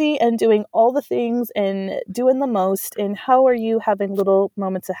busy and doing all the things and doing the most. And how are you having little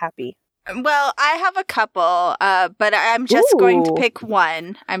moments of happy? Well, I have a couple, but I'm just going to pick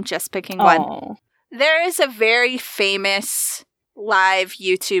one. I'm just picking one. There is a very famous live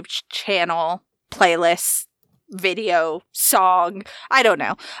YouTube channel playlist video song, I don't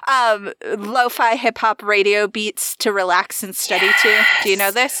know, lo-fi hip-hop radio beats to relax and study to. Do you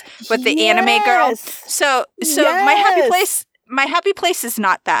know this? With the anime girl. So my happy place is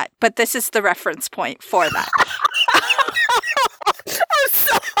not that, but this is the reference point for that. I'm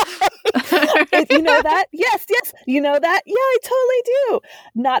sorry. You know that? Yes. You know that? Yeah, I totally do.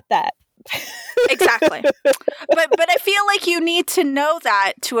 Not that. Exactly. But I feel like you need to know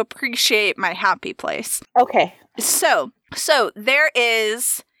that to appreciate my happy place. Okay. So there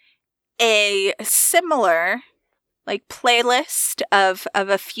is a similar like playlist of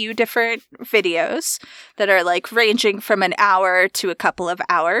a few different videos that are like ranging from an hour to a couple of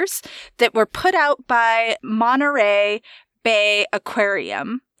hours that were put out by Monterey Bay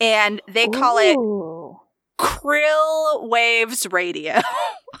Aquarium, and they call it Krill Waves Radio.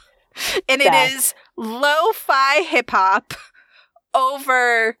 And it is lo-fi hip-hop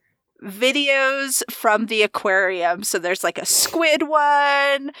over videos from the aquarium. So there's like a squid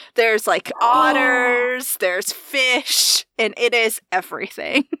one, there's like otters, there's fish, and it is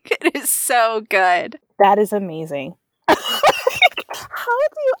everything. It is so good. That is amazing.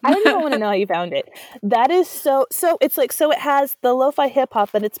 I don't even want to know how you found it. That is so it's like, so it has the lo-fi hip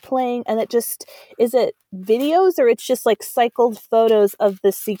hop and it's playing and it just, is it videos or it's just like cycled photos of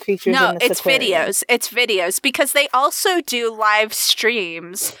the sea creatures No, in this it's aquarium? videos. It's videos because they also do live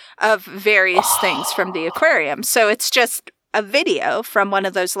streams of various things from the aquarium. So it's just a video from one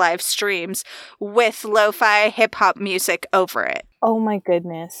of those live streams with lo-fi hip hop music over it. Oh my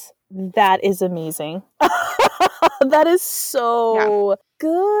goodness. That is amazing. That is so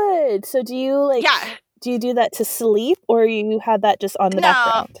good. So do you do you do that to sleep or you have that just on the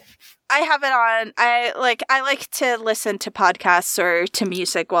background? I have it on. I like to listen to podcasts or to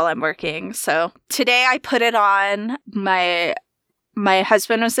music while I'm working. So today I put it on. My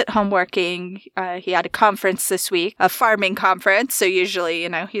husband was at home working. He had a conference this week, a farming conference. So usually,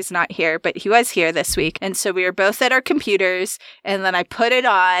 he's not here, but he was here this week. And so we were both at our computers and then I put it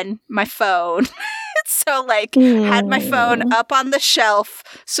on my phone. So had my phone up on the shelf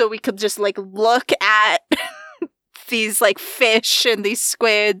so we could just look at these fish and these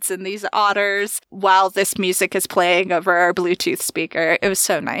squids and these otters while this music is playing over our Bluetooth speaker. It was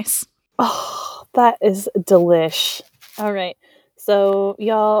so nice. Oh, that is delish. All right. So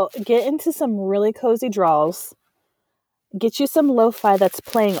y'all get into some really cozy draws. Get you some lo-fi that's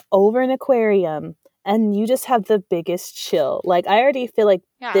playing over an aquarium and you just have the biggest chill. I already feel like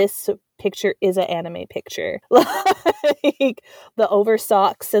this picture is an anime picture. The over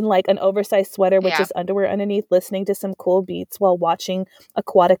socks and an oversized sweater with just underwear underneath, listening to some cool beats while watching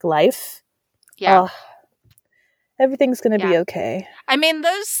Aquatic Life. Yeah. Everything's gonna be okay. I mean,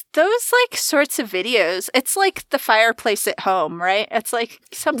 those sorts of videos, it's like the fireplace at home, right? It's like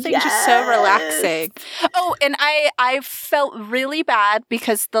something just so relaxing. Oh, and I felt really bad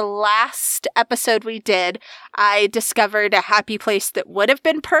because the last episode we did, I discovered a happy place that would have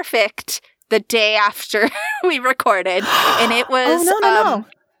been perfect the day after we recorded. And it was no.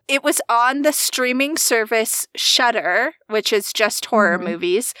 It was on the streaming service Shudder, which is just horror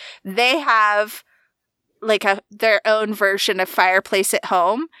movies. They have their own version of Fireplace at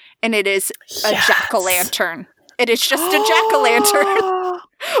Home, and it is a jack-o'-lantern. It is just a jack-o'-lantern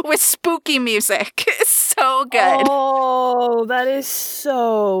with spooky music. It's so good. Oh, that is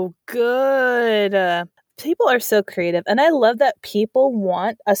so good. People are so creative, and I love that people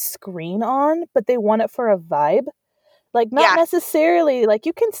want a screen on, but they want it for a vibe. Not necessarily,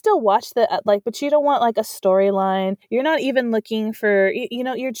 you can still watch the, but you don't want, a storyline. You're not even looking for,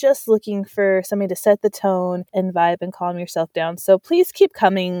 you're just looking for somebody to set the tone and vibe and calm yourself down. So please keep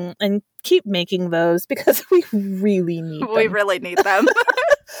coming and keep making those because we really need them. We really need them.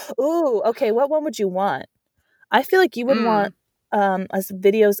 Ooh, okay, what one would you want? I feel like you would want us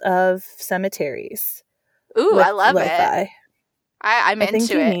videos of cemeteries. Ooh, I love it. I'm into it. I think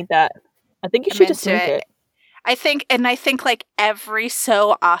you need that. I think you should just make it. I think every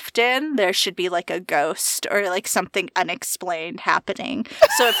so often there should be a ghost or something unexplained happening.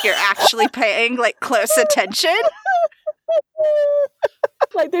 So if you're actually paying close attention,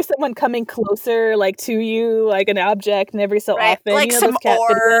 there's someone coming closer to you, an object, and every so often, some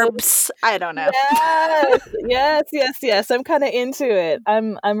orbs. I don't know. Yes. I'm kind of into it.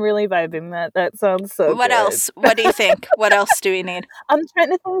 I'm really vibing that. That sounds so. What good. else? What do you think? What else do we need? I'm trying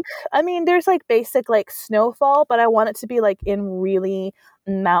to think. I mean, there's basic snowfall, but I want it to be in really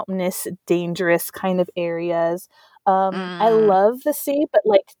mountainous, dangerous kind of areas. I love the sea, but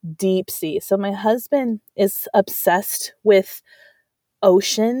deep sea. So my husband is obsessed with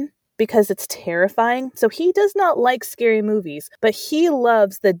ocean because it's terrifying. So he does not like scary movies, but he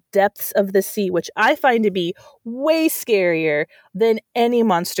loves the depths of the sea, which I find to be way scarier than any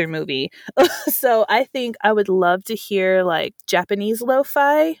monster movie. So I think I would love to hear Japanese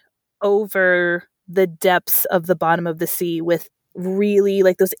lo-fi over the depths of the bottom of the sea with really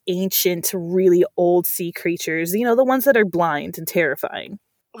those ancient, really old sea creatures, the ones that are blind and terrifying.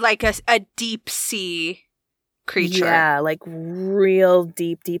 A deep sea creature. Yeah, real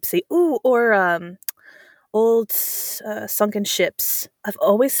deep sea. Ooh, or old sunken ships. I've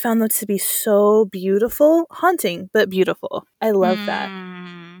always found them to be so beautiful. Haunting, but beautiful. I love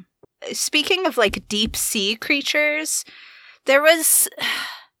that. Speaking of deep sea creatures, it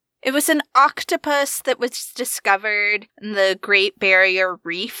was an octopus that was discovered in the Great Barrier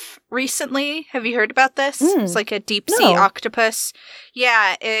Reef recently. Have you heard about this? It's a deep sea octopus.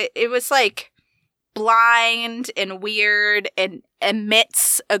 Yeah, it was blind and weird and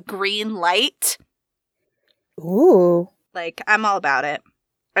emits a green light. Ooh. I'm all about it.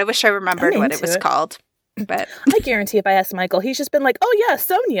 I wish I remembered what it was called. But I guarantee if I asked Michael, he's just been oh yeah,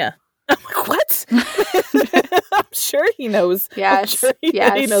 Sonia. I'm like, what? I'm sure he knows. Yes. I'm sure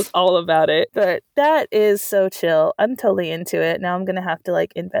he knows all about it. But that is so chill. I'm totally into it. Now I'm going to have to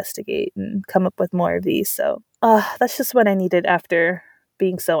like investigate and come up with more of these. So that's just what I needed after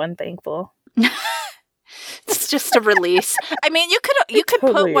being so unthankful. It's just a release. I mean, you could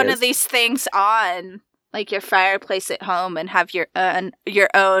totally put one is. of these things on like your fireplace at home and have your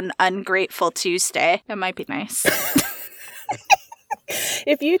own Ungrateful Tuesday. It might be nice.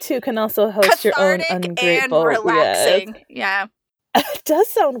 If you two can also host your own Cathartic ungrateful, and relaxing. yes. Yeah. It does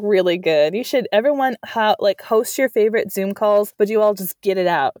sound really good. You should, everyone, host your favorite Zoom calls, but you all just get it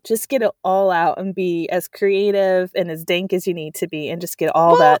out. Just get it all out and be as creative and as dank as you need to be and just get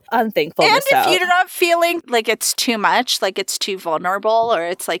all that unthankfulness out. And if you're not feeling like it's too much, like it's too vulnerable or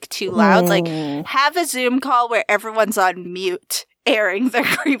it's like too loud, like have a Zoom call where everyone's on mute airing their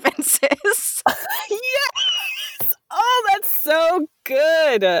grievances. Yes! Oh, that's so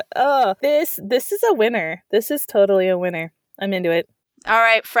good. Oh, this is a winner. This is totally a winner. I'm into it. All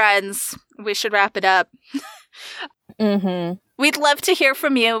right, friends, we should wrap it up. We'd love to hear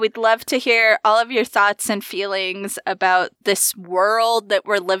from you. We'd love to hear all of your thoughts and feelings about this world that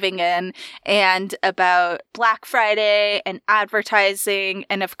we're living in and about Black Friday and advertising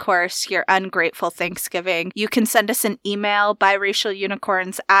and, of course, your ungrateful Thanksgiving. You can send us an email,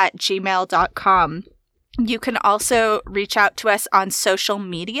 biracialunicorns@gmail.com. You can also reach out to us on social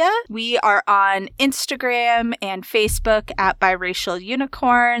media. We are on Instagram and Facebook at Biracial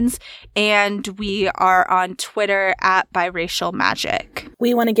Unicorns, and we are on Twitter at Biracial Magic.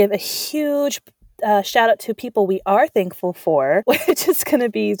 We want to give a huge shout out to people we are thankful for, which is going to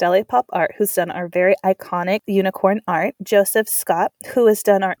be Deli Pop Art, who's done our very iconic unicorn art, Joseph Scott, who has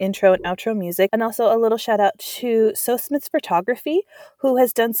done our intro and outro music, and also a little shout out to So Smith's Photography, who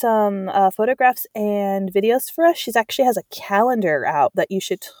has done some photographs and videos for us. She actually has a calendar out that you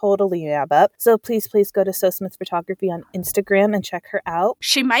should totally nab up. So please go to So Smith's Photography on Instagram and check her out.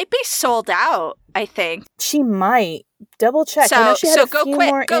 She might be sold out, I think. She might. Double check. So, I know she had a go few quick,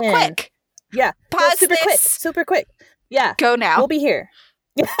 more go in. quick. Yeah. Pause super this. Super quick. Yeah. Go now. We'll be here.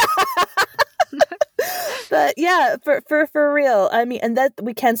 But yeah, for real. I mean, and that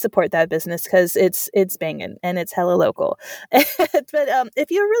we can support that business because it's banging and it's hella local. But if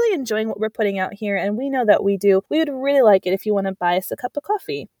you're really enjoying what we're putting out here, and we know that we do, we would really like it if you want to buy us a cup of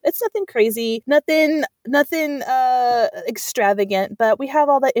coffee. It's nothing crazy, nothing extravagant, but we have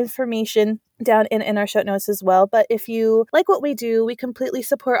all that information down in our show notes as well. But if you like what we do, we completely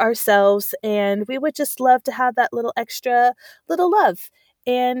support ourselves, and we would just love to have that little extra little love.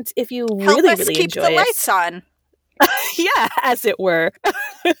 And if you Help really, us really keep enjoy the it, lights on. yeah, as it were.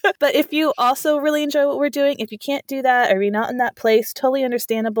 But if you also really enjoy what we're doing, if you can't do that or you're not in that place, totally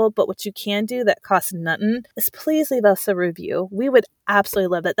understandable. But what you can do that costs nothing is please leave us a review. We would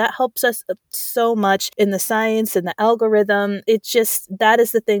absolutely love that. That helps us so much in the science and the algorithm. It just, that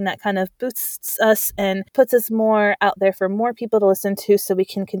is the thing that kind of boosts us and puts us more out there for more people to listen to, so we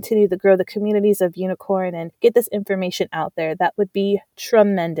can continue to grow the communities of unicorn and get this information out there. That would be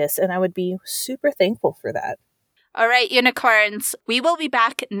tremendous. And I would be super thankful for that. All right, unicorns, we will be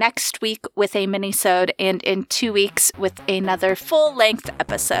back next week with a mini-sode and in 2 weeks with another full-length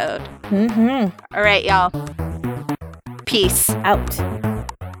episode. All right, y'all. Peace. Out.